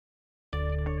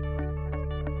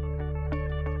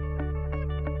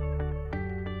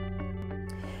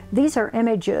These are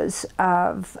images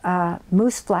of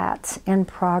moose flats in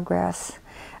progress,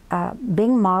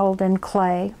 being modeled in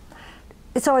clay.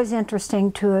 It's always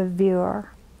interesting to a viewer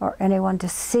or anyone to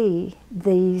see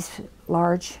these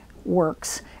large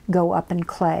works go up in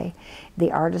clay.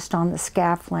 The artist on the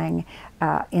scaffolding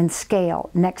in scale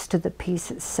next to the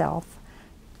piece itself.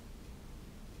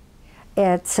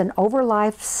 It's an over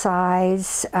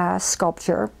life-size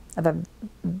sculpture of a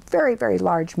very, very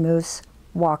large moose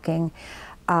walking.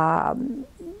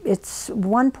 It's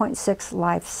 1.6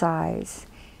 life-size.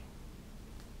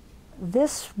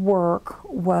 This work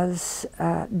was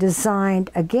designed,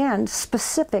 again,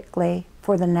 specifically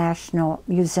for the National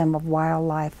Museum of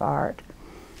Wildlife Art.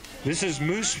 This is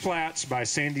Moose Flats by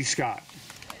Sandy Scott.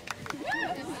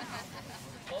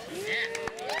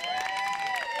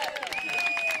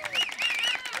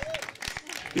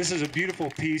 This is a beautiful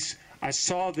piece. I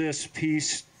saw this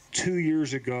piece 2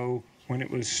 years ago when it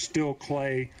was still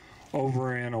clay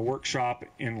over in a workshop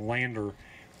in Lander.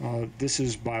 This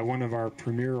is by one of our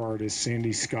premier artists,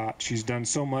 Sandy Scott. She's done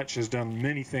so much, has done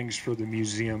many things for the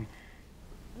museum.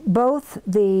 Both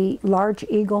the large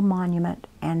eagle monument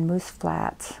and Moose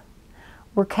Flats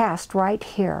were cast right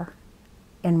here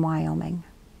in Wyoming.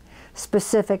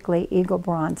 Specifically, Eagle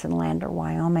Bronze in Lander,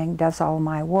 Wyoming does all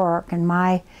my work, and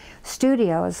my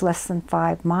studio is less than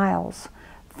 5 miles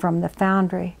from the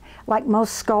foundry. Like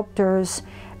most sculptors,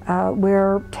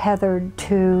 we're tethered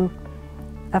to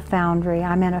a foundry.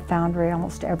 I'm in a foundry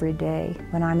almost every day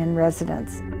when I'm in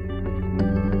residence.